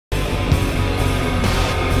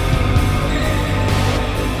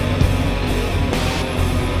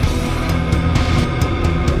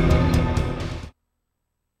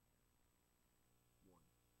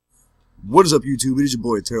What is up, YouTube? It is your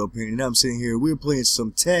boy Terrell Penny, and I'm sitting here. We're playing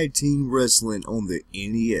some tag team wrestling on the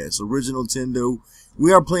NES, original Nintendo.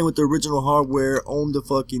 We are playing with the original hardware on the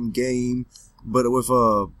fucking game, but with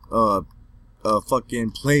a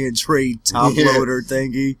fucking play and trade top loader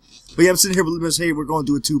thingy. But yeah, I'm sitting here with Miss Hate. We're going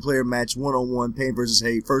to do a two-player match, one-on-one, Pain versus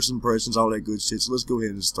Hate, first impressions, all that good shit. So let's go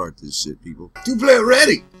ahead and start this shit, people. Two-player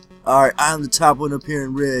ready. All right, I'm the top one up here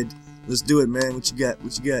in red. Let's do it, man. What you got?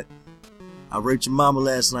 What you got? I raped your mama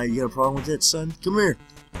last night. You got a problem with that, son? Come here.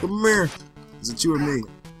 Come here. Is it you or me?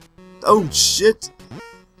 Oh, shit.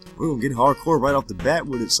 We're gonna get hardcore right off the bat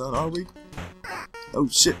with it, son, are we? Oh,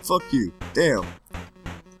 shit. Fuck you. Damn.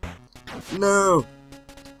 No.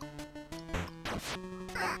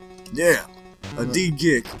 Yeah. A D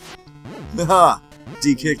kick. Haha.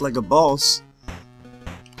 D kick like a boss.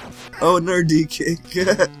 Oh, another D kick.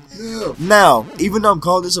 No. Now, even though I'm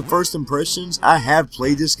calling this a first impressions, I have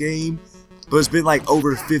played this game. But it's been like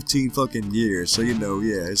over 15 fucking years, so you know,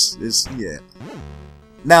 yeah, yeah.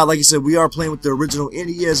 Now, like I said, we are playing with the original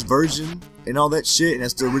NES version and all that shit, and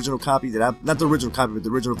that's the original copy that not the original copy, but the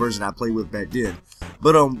original version I played with back then.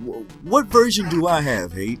 But what version do I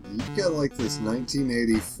have, Hate? You've got like this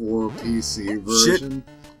 1984 PC version.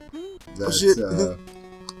 Shit. That,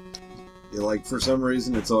 like for some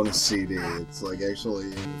reason it's on a CD. It's like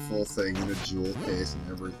actually a full thing in a jewel case and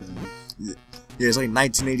everything. Yeah, it's like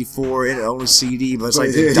 1984 and on a CD, but it's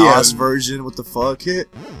like the DOS version. What the fuck? Yeah,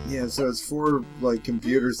 so it's for like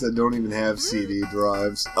computers that don't even have CD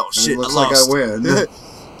drives. Oh shit! It looks like I win.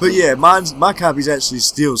 But yeah, my copy's actually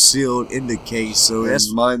still sealed in the case, so and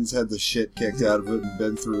that's mine's had the shit kicked out of it and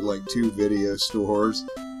been through like 2 video stores.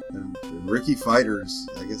 And Ricky Fighters.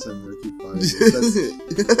 I guess I'm Ricky Fighters.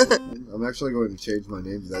 I'm actually going to change my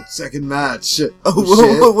name to that. Second match.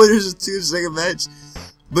 Oh, what is it? Second match?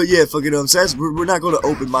 But yeah, fucking so we're not going to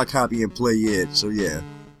open my copy and play it. So yeah,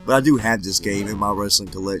 but I do have this game in my wrestling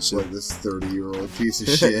collection. Like this 30-year-old piece of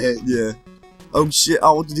shit. Yeah. Oh shit! I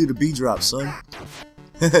want to do the B drop, son.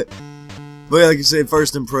 But yeah, like you said,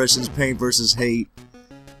 first impressions, Pain versus Hate.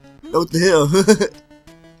 What the hell?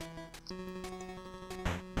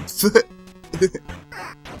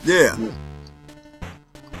 Yeah.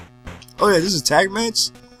 Oh yeah, this is a tag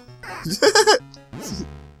match?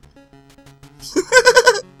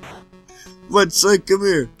 What, son? Come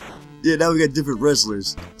here. Yeah, now we got different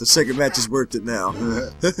wrestlers. The second match is worth it now.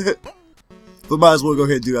 But might as well go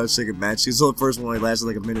ahead and do our second match. Because the first one only lasted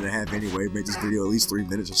like a minute and a half anyway. Made this video at least 3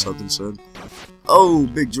 minutes or something, son. Oh,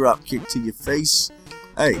 big drop kick to your face.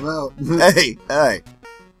 Hey. Hey.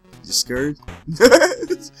 You scared?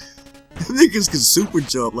 Niggas can super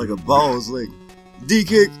jump like a boss, like D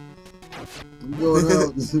kick. I'm going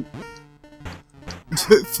out.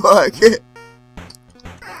 Fuck it.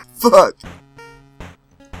 Fuck.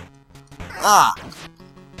 Ah.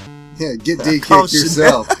 Yeah, get D kicked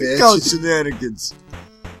yourself, bitch. Call shenanigans.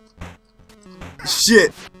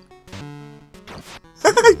 Shit.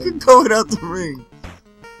 Going out the ring.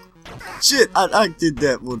 Shit, I did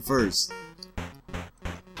that one first.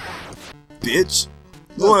 Bitch.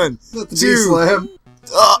 One, not the two, B-slam.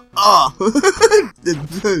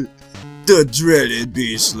 The dreaded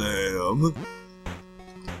B-slam.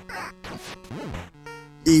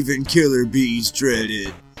 Even Killer Bees dread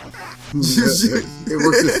it. It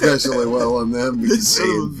worked especially well on them because they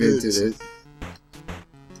invented it.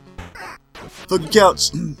 Fucking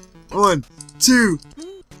couch. 1, 2,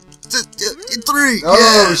 3.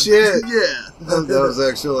 Oh yeah. shit! Yeah. That was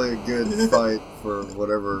actually a good fight for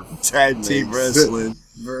whatever tag team wrestling.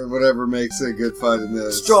 For whatever makes a good fight in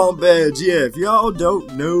this. Strong Badge, yeah. If y'all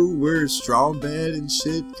don't know where Strong Bad and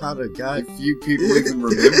shit kind of got, if you people even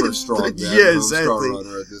remember Strong Bad, yeah, exactly. Star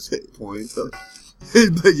Runner at this point.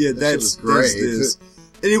 But yeah, that's great. This.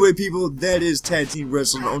 Anyway, people, that is tag team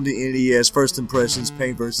wrestling on the NES. First impressions,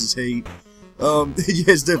 Pain versus Hate. Yeah,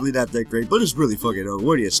 it's definitely not that great, but it's really fucking over.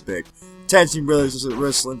 What do you expect? Tag team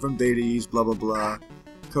wrestling from day to age, blah blah blah.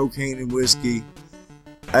 Cocaine and whiskey.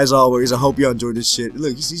 As always, I hope y'all enjoyed this shit.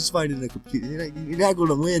 Look, he's fighting the computer. You're not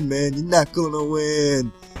gonna win, man. You're not gonna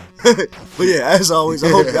win. But yeah, as always, I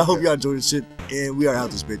hope y'all enjoyed this shit. And we are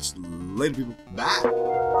out this bitch. Later, people. Bye.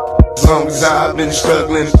 As long as I've been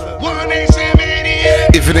struggling.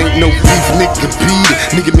 If it ain't no beef, nigga beat it.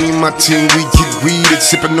 Nigga, me and my team, we get weeded.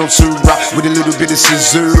 Sippin' on Ciroc with a little bit of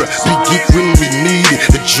scissor. We get when we need it.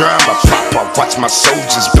 The drama pop off, watch my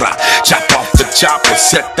soldiers block. Chop off the chopper,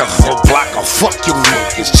 set the whole block off. Fuck your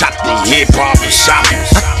niggas, chop the head barber shop. I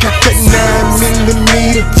got that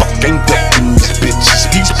 9mm. Fuck ain't ducking these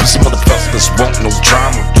bitches. These pussy motherfuckers want no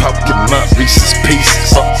drama. Pumpkin up Reese's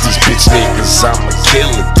Pieces. Fuck these bitch niggas, I'm a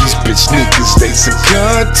killer. These bitch niggas, they some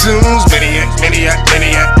cartoons. Maniac.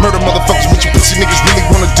 Murder motherfuckers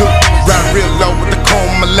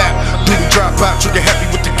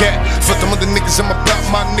some of the niggas, I'm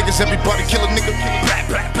about my niggas. Everybody kill a nigga.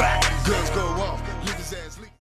 Guns go on.